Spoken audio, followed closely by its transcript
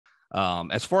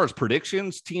As far as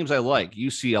predictions, teams I like,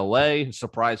 UCLA,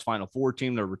 surprise Final Four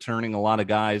team. They're returning a lot of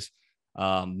guys.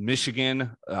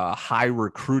 Michigan, high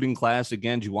recruiting class.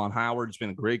 Again, Juwan Howard's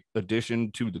been a great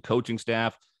addition to the coaching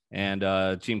staff,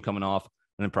 and team coming off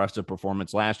an impressive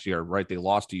performance last year, right? They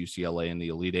lost to UCLA in the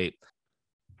Elite Eight.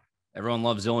 Everyone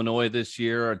loves Illinois this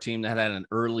year, a team that had an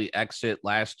early exit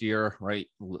last year, right?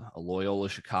 Loyola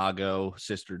Chicago,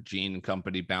 Sister Jean and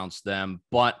company bounced them,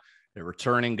 but they're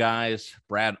returning guys.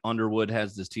 Brad Underwood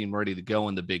has this team ready to go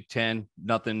in the Big Ten.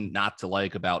 Nothing not to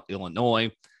like about Illinois.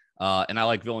 And I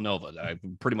like Villanova. I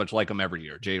pretty much like them every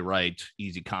year. Jay Wright,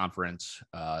 easy conference.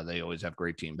 They always have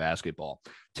great team basketball.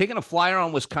 Taking a flyer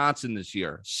on Wisconsin this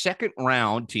year. Second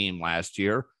round team last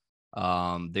year.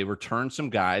 They returned some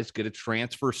guys, get a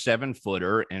transfer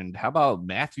 7-footer. And how about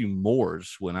Matthew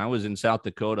Moores? When I was in South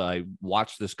Dakota, I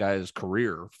watched this guy's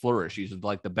career flourish. He's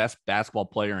like the best basketball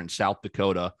player in South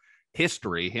Dakota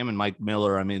history. Him and Mike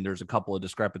Miller. I mean, there's a couple of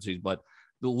discrepancies, but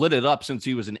lit it up since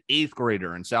he was an 8th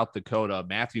grader in South Dakota.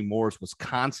 Matthew Moores,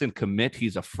 Wisconsin commit.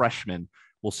 He's a freshman.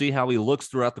 We'll see how he looks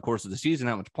throughout the course of the season,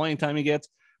 how much playing time he gets.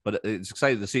 But it's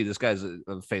exciting to see. This guy's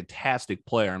a fantastic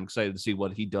player. I'm excited to see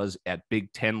what he does at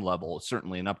Big Ten level. It's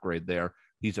certainly an upgrade there.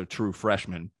 He's a true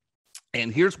freshman.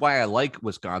 And here's why I like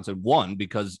Wisconsin. One,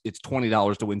 because it's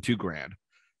 $20 to win $2,000.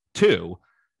 Two,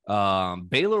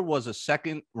 Baylor was a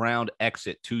second round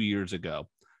exit 2 years ago,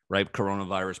 right?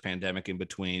 Coronavirus pandemic in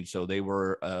between. So they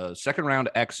were a second round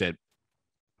exit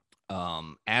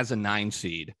as a 9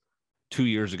 seed 2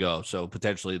 years ago. So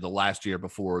potentially the last year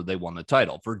before they won the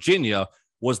title. Virginia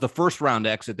was the first round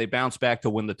exit. They bounced back to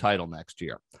win the title next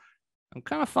year. I'm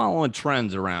kind of following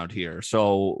trends around here.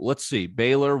 So let's see.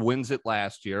 Baylor wins it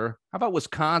last year. How about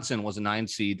Wisconsin was a 9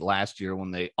 seed last year when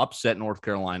they upset North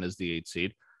Carolina as the 8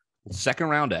 seed? Second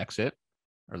round exit.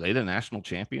 Are they the national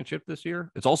championship this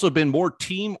year? It's also been more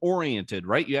team oriented,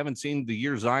 right? You haven't seen the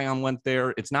year Zion went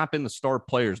there. It's not been the star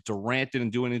players. Durant didn't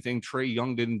do anything. Trae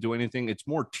Young didn't do anything. It's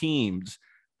more teams,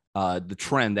 the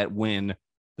trend that win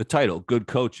the title. Good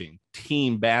coaching,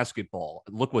 team basketball.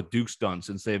 Look what Duke's done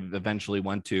since they've eventually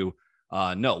went to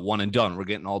one and done. We're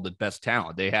getting all the best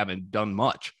talent. They haven't done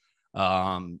much.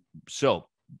 So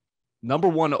number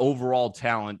one overall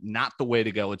talent, not the way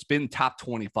to go. It's been top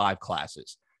 25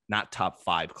 classes, not top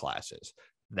 5 classes.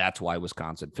 That's why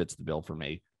Wisconsin fits the bill for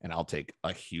me. And I'll take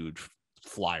a huge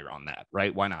flyer on that,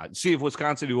 right? Why not? See if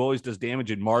Wisconsin, who always does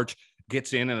damage in March,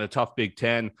 gets in a tough Big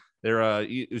Ten.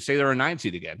 You say they're a 9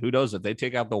 seed again. Who knows? If they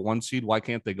take out the 1 seed, why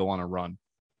can't they go on a run?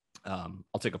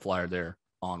 I'll take a flyer there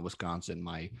on Wisconsin,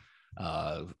 my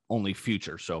only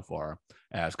future so far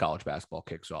as college basketball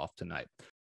kicks off tonight.